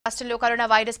రాష్ట్రంలో corona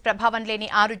virus ప్రభావం లేని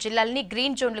 6 జిల్లాలని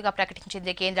గ్రీన్ జోన్లుగా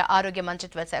ప్రకటించింది కేంద్ర ఆరోగ్య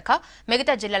మంత్రిత్వ శాఖ.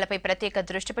 మిగతా జిల్లాలపై ప్రత్యేక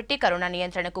దృష్టి పెట్టి కరోనా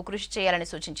నియంత్రణకు కృషి చేయాలని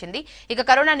సూచించింది. ఇక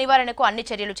కరోనా నివారణకు అన్ని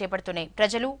చర్యలు చేపడుతూనే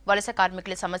ప్రజలు, వలస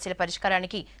కార్మికుల సమస్యల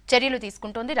పరిష్కారానికి చర్యలు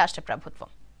తీసుకుంటోంది రాష్ట్ర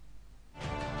ప్రభుత్వం.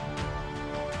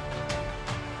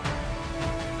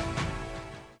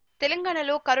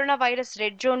 తెలంగాణలో కరోనా వైరస్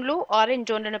రెడ్ జోన్లు, ఆరెంజ్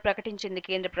జోన్లను ప్రకటించింది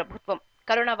కేంద్ర ప్రభుత్వం.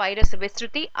 కరోనా వైరస్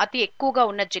విస్తృతి అతి ఎక్కువగా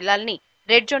ఉన్న జిల్లాల్ని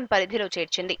రెడ్ జోన్ పరిధిలో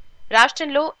చేర్చింది.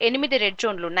 రాష్ట్రంలో 8 రెడ్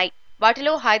జోన్లున్నాయి.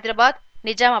 వాటిలో హైదరాబాద్,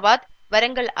 నిజామాబాద్,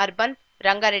 వరంగల్ అర్బన్,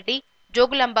 రంగారెడ్డి,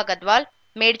 జోగులాంబ గద్వాల్,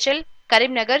 మేడ్చల్,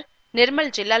 కరీంనగర్,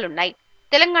 నిర్మల్ జిల్లాలున్నాయి.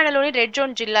 తెలంగాణలోని రెడ్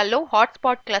జోన్ జిల్లాల్లో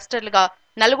హాట్స్పాట్ క్లస్టర్లుగా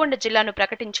నల్గొండ జిల్లాను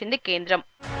ప్రకటించింది కేంద్రం.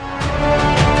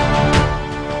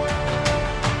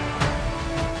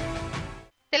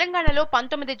 తెలంగాణలో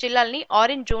 19 జిల్లాల్ని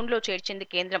ఆరెంజ్ జోన్లో చేర్చింది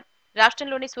కేంద్రం.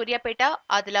 రాష్ట్రంలోని సూర్యాపేట,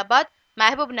 ఆదిలాబాద్,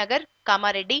 మహబూబ్ నగర్,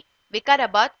 కామారెడ్డి,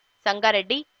 వికారాబాద్,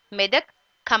 సంగారెడ్డి, మెదక్,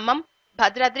 ఖమ్మం,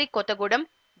 భద్రాద్రి కొత్తగూడెం,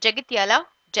 జగిత్యాల,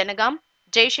 జనగాం,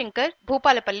 జయశంకర్,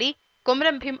 భూపాలపల్లి,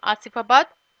 కొమరంభీం ఆసిఫాబాద్,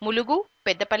 ములుగు,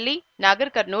 పెద్దపల్లి,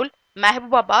 నాగర్ కర్నూల్,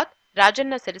 మహబూబాబాద్,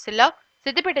 రాజన్న సిరిసిల్ల,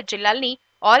 సిద్దిపేట జిల్లాల్ని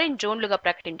ఆరెంజ్ జోన్లుగా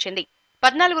ప్రకటించింది.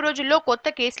 14 రోజుల్లో కొత్త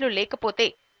కేసులు లేకపోతే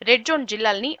red zone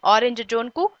జిల్లాల్ని orange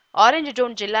జోన్కు, orange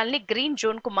zone జిల్లాల్ని green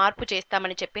జోన్కు మార్పు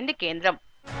చేస్తామని చెప్పింది కేంద్రం.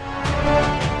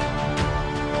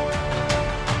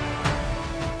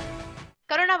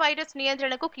 కరోనా వైరస్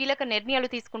నియంత్రణకు కీలక నిర్ణయాలు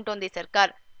తీసుకుంటోంది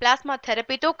సర్కార్. ప్లాస్మా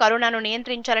థెరపీతో కరోనాను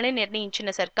నియంత్రించాలని నిర్ణయించిన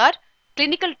సర్కార్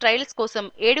క్లినికల్ ట్రయల్స్ కోసం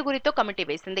 7గురితో కమిటీ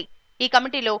వేసింది. ఈ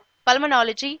కమిటీలో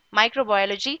పల్మనాలజీ,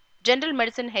 మైక్రోబయాలజీ, జనరల్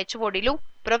మెడిసిన్ హెచ్ఓడీలు,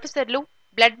 ప్రొఫెసర్లు,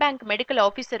 బ్లడ్ బ్యాంక్ మెడికల్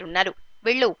ఆఫీసర్ ఉన్నారు.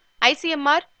 వీళ్లు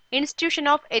ఐసీఎంఆర్, ఇన్స్టిట్యూషన్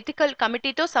ఆఫ్ ఎథికల్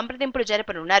కమిటీతో సంప్రదింపులు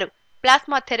జరపనున్నారు.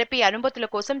 ప్లాస్మా థెరపీ అనుమతుల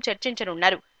కోసం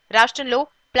చర్చించనున్నారు. రాష్ట్రంలో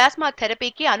ప్లాస్మా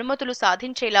థెరపీకి అనుమతులు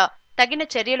సాధించేలా తగిన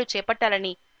చర్యలు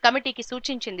చేపట్టాలని కమిటీకి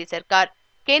సూచించింది సర్కార్.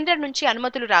 కేంద్రం నుంచి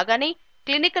అనుమతులు రాగానే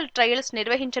క్లినికల్ ట్రయల్స్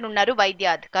నిర్వహించనున్నారు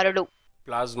వైద్య అధికారులు.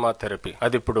 ప్లాస్మా థెరపీ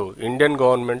అది ఇప్పుడు ఇండియన్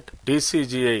గవర్నమెంట్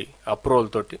DCGI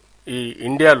అప్రూవల్ తోటి ఈ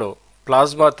ఇండియాలో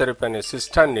ప్లాస్మా థెరపీ అనే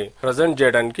సిస్టాన్ని ప్రజెంట్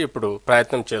చేయడానికి ఇప్పుడు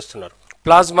ప్రయత్నం చేస్తున్నారు.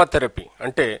 ప్లాస్మా థెరపీ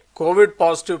అంటే కోవిడ్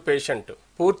పాజిటివ్ పేషెంట్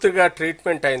పూర్తిగా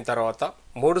ట్రీట్మెంట్ అయిన తర్వాత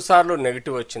 3 సార్లు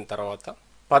నెగిటివ్ వచ్చిన తర్వాత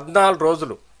 14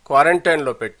 రోజులు క్వారంటైన్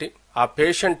లో పెట్టి ఆ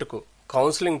పేషెంట్ కు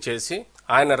కౌన్సిలింగ్ చేసి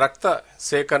ఆయన రక్త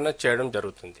సేకరణ చేయడం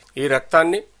జరుగుతుంది. ఈ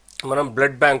రక్తాన్ని మనం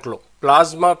బ్లడ్ బ్యాంక్ లో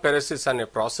ప్లాస్మా పెరసిస్ అనే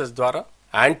ప్రాసెస్ ద్వారా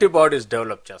యాంటీబాడీస్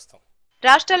డెవలప్ చేస్తాం.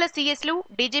 రాష్ట్రాల సీఎస్లు,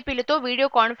 డీజీపీలతో వీడియో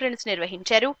కాన్ఫరెన్స్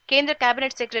నిర్వహించారు కేంద్ర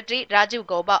cabinet secretary Rajiv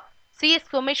Gauba. CS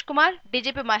Somesh Kumar,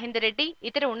 DGP Mahender Reddy,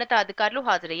 ఇతర ఉన్నతాధికారులు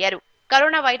హాజరయ్యారు.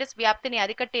 కరోనా వైరస్ వ్యాప్తిని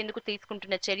అరికట్టేందుకు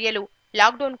తీసుకుంటున్న చర్యలు,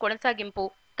 లాక్డౌన్ కొనసాగింపు,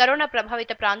 కరోనా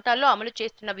ప్రభావిత ప్రాంతాల్లో అమలు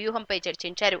చేస్తున్న వ్యూహంపై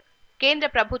చర్చించారు. కేంద్ర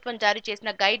ప్రభుత్వం జారీ చేసిన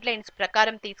గైడ్ లైన్స్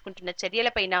ప్రకారం తీసుకుంటున్న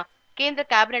చర్యలపైన కేంద్ర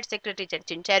కేబినెట్ సెక్రటరీ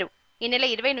చర్చించారు. ఈ నెల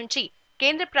 20 నుంచి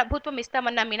కేంద్ర ప్రభుత్వం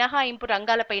ఇస్తామన్న మినహాయింపు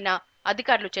రంగాలపైన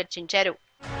అధికారులు చర్చించారు.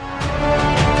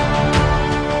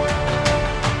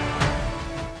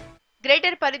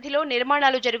 గ్రేటర్ పరిధిలో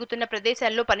నిర్మాణాలు జరుగుతున్న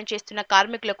ప్రదేశాల్లో పనిచేస్తున్న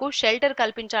కార్మికులకు షెల్టర్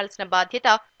కల్పించాల్సిన బాధ్యత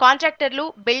కాంట్రాక్టర్లు,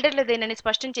 బిల్డర్లదేనని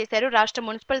స్పష్టం చేశారు రాష్ట్ర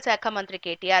మున్సిపల్ శాఖ మంత్రి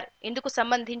కేటీఆర్. ఇందుకు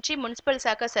సంబంధించి మున్సిపల్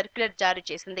శాఖ సర్క్యులర్ జారీ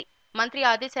చేసింది. మంత్రి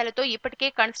ఆదేశాలతో ఇప్పటికే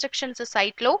కన్స్ట్రక్షన్స్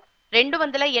సైట్లో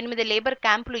 208 లేబర్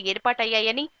క్యాంపులు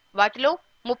ఏర్పాటయ్యాయని, వాటిలో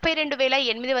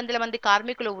 32,800 మంది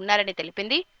కార్మికులు ఉన్నారని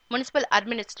తెలిపింది మున్సిపల్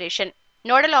అడ్మినిస్ట్రేషన్.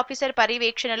 నోడల్ ఆఫీసర్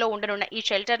పర్యవేక్షణలో ఉండనున్న ఈ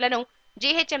షెల్టర్లను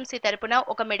జీహెచ్ఎంసీ తరపున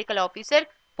ఒక మెడికల్ ఆఫీసర్,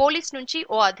 పోలీస్ నుంచి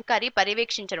ఓ అధికారి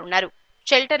పర్యవేక్షించనున్నారు.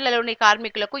 షెల్టర్లలోని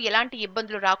కార్మికులకు ఎలాంటి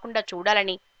ఇబ్బందులు రాకుండా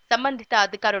చూడాలని సంబంధిత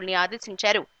అధికారుల్ని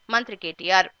ఆదేశించారు మంత్రి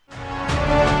కేటీఆర్.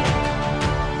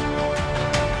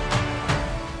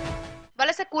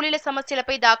 వలస కూలీల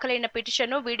సమస్యలపై దాఖలైన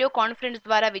పిటిషన్ను వీడియో కాన్ఫరెన్స్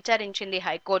ద్వారా విచారించింది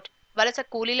హైకోర్టు. వలస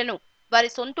కూలీలను వారి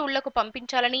సొంత ఊళ్లకు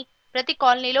పంపించాలని, ప్రతి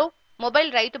కాలనీలో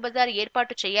మొబైల్ రైతు బజార్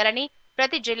ఏర్పాటు చేయాలని,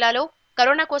 ప్రతి జిల్లాలో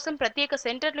కరోనా కోసం ప్రత్యేక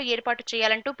సెంటర్లు ఏర్పాటు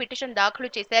చేయాలంటూ పిటిషన్ దాఖలు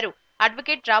చేశారు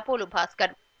అడ్వకేట్ రాపోలు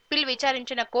భాస్కర్. పిల్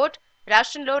విచారించిన కోర్టు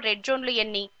రాష్ట్రంలో రెడ్ జోన్లు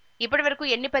ఎన్ని, ఇప్పటివరకు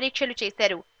ఎన్ని పరీక్షలు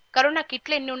చేశారు, కరోనా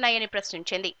కిట్లు ఎన్ని ఉన్నాయని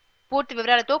ప్రశ్నించింది. పూర్తి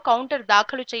వివరాలతో కౌంటర్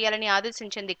దాఖలు చేయాలని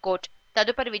ఆదేశించింది కోర్టు.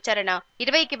 తదుపరి విచారణ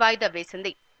 20కి వాయిదా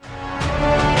వేసింది.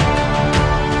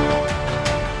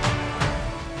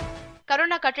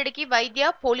 కరోనా కట్టడికి వైద్య,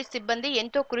 పోలీస్ సిబ్బంది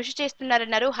ఎంతో కృషి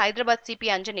చేస్తున్నారన్నారు హైదరాబాద్ సిపి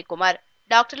అంజనీ కుమార్.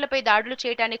 డాక్టర్లపై దాడులు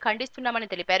చేయడాన్ని ఖండిస్తున్నామని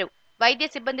తెలిపారు. వైద్య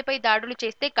సిబ్బందిపై దాడులు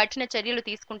చేస్తే కఠిన చర్యలు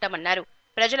తీసుకుంటామన్నారు.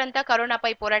 ప్రజలంతా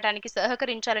కరోనాపై పోరాటానికి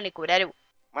సహకరించాలని కోరారు.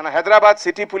 మన Hyderabad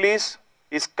city police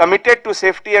is committed to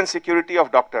safety and security of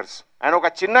doctors. And oka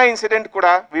chinna incident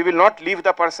kuda we will not leave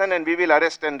the person and we will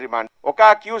arrest and remand. Oka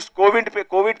accused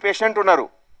COVID patient unnaru,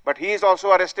 but he is also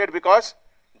arrested because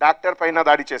doctor paina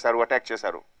dadi chesaru, attack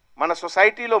chesaru. Mana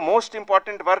society lo most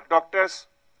important work doctors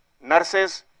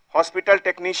nurses, hospital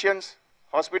technicians,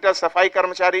 hospital safai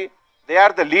karmachari, they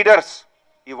are the leaders.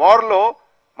 ఈ వార్లో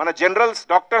మన generals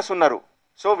doctors ఉన్నారు.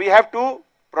 So we have to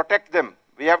protect them.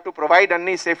 We have to provide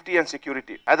అన్ని safety and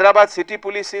security. Hyderabad city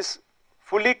police is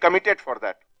fully committed for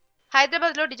that.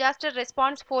 Hyderabad లో disaster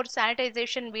response force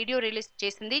sanitization video release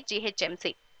చేసింది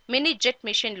GHMC. Mini jet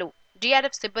మిషన్లు,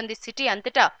 DRF సిబ్బంది city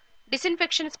అంతటా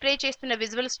disinfection spray చేస్తున్న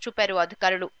visuals చూపారు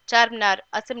అధికారులు. Charminar,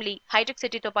 assembly, hitech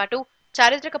సిటీతో పాటు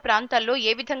చారిత్రక ప్రాంతాల్లో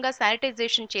ఏ విధంగా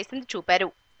శానిటైజేషన్ చేసింది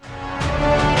చూపారు.